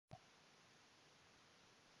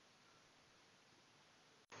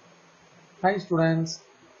Hi students,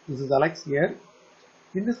 this is Alex here.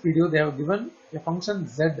 In this video they have given a function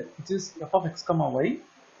z which is f of x comma y,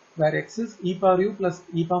 where x is e power u plus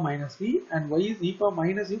e power minus v and y is e power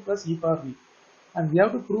minus u plus e power v, and we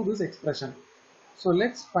have to prove this expression. So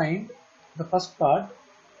let's find the first part,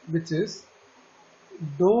 which is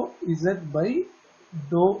dou z by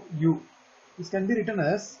dou u. This can be written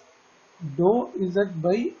as dou z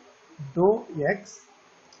by dou x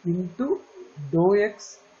into dou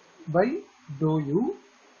x by dou u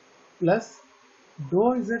plus dou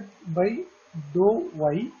z by dou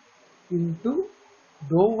y into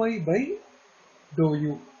dou y by dou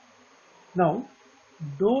u. Now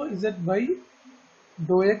dou z by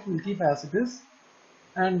dou x will keep as it is,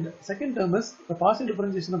 and second term is the partial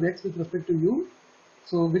differentiation of x with respect to u,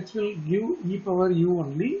 so which will give e power u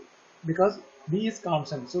only because b is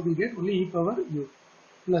constant, so we get only e power u,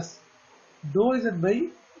 plus dou z by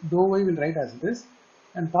dou y will write as it is,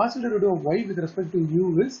 and partial derivative of y with respect to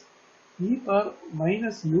u is e power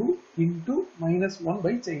minus u into minus 1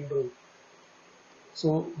 by chain rule.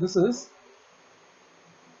 So this is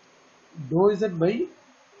dou z by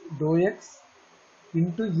dou x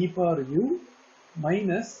into e power u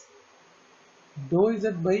minus dou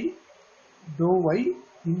z by dou y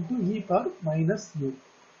into e power minus u.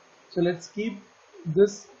 So let's keep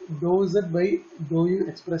this dou z by dou u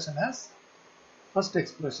expression as first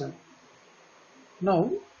expression.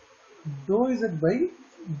 Now dou z by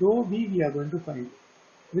dou v we are going to find,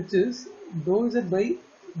 which is dou z by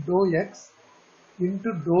dou x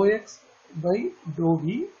into dou x by dou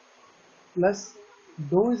v plus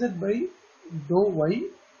dou z by dou y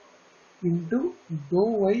into dou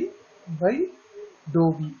y by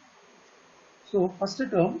dou v. So first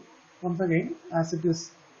term once again as it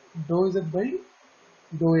is dou z by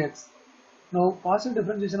dou x. Now partial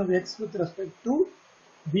differentiation of x with respect to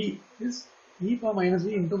v is e power minus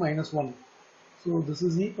v into minus 1. So this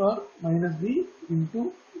is e power minus v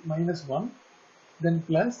into minus 1, then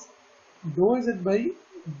plus dou z by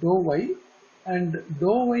dou y, and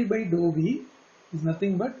dou y by dou v is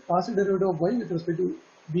nothing but partial derivative of y with respect to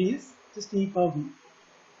v is just e power v.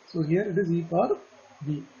 So here it is e power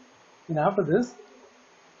v. And after this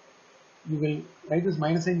we will write this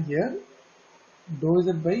minus sign here, dou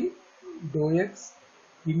z by dou x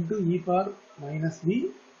into e power minus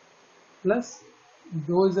v plus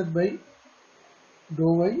dou z by dou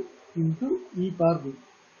y into e power v.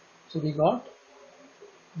 So we got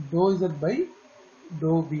dou z by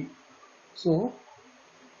dou v. So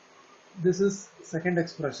this is second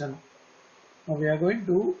expression. Now we are going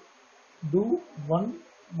to do 1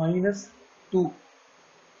 minus 2.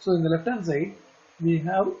 So in the left hand side we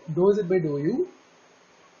have dou z by dou u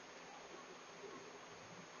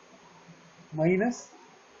minus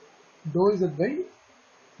dou z by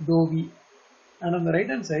dou v, and on the right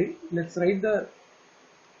hand side let's write the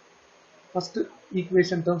first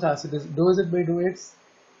equation terms as it is, dou z by dou x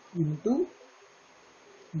into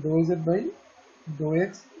dou z by dou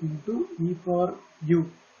x into e power u,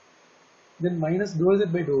 then minus dou z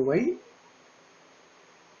by dou y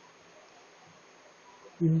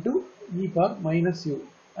into e power minus u,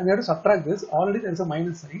 and we have to subtract this. Already there is a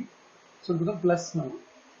minus sign, so it becomes plus now.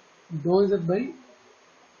 Dou z by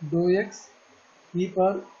dou x e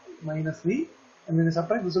power minus v, and when you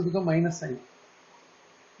subtract this will become minus sign.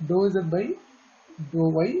 Dou z by dou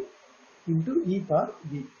y into e power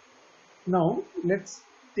v. Now let's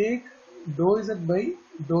take dou z by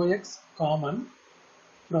dou x common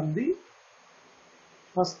from the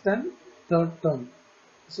first and third term.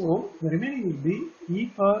 So the remaining will be e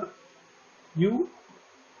power u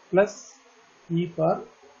plus e power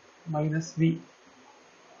minus v.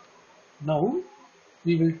 Now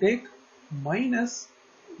we will take minus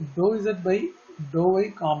dou z by dou y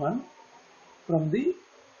common from the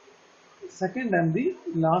second and the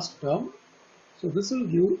last term. So this will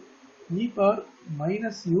give e power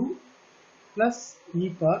minus u plus e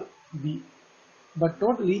power v. But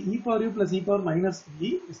totally e power u plus e power minus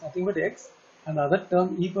v is nothing but x, and the other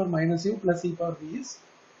term e power minus u plus e power v is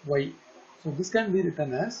y. So this can be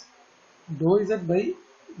written as dou z by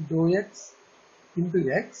dou x into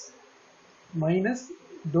x minus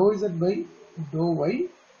dou z by dou y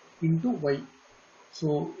into y.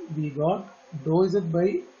 So we got dou z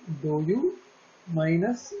by dou u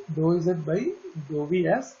minus dou z by dou v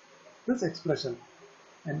as this expression,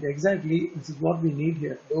 and exactly this is what we need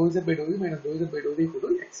here. Dou z by dou u minus dou z by dou v equal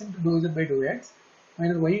to x into dou z by dou x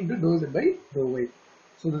minus y into dou z by dou y.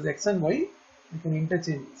 So this x and y we can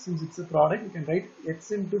interchange. Since it's a product, we can write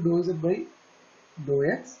x into dou z by dou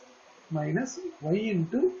x minus y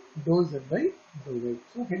into dou z by dou y.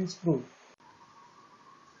 So hence proved.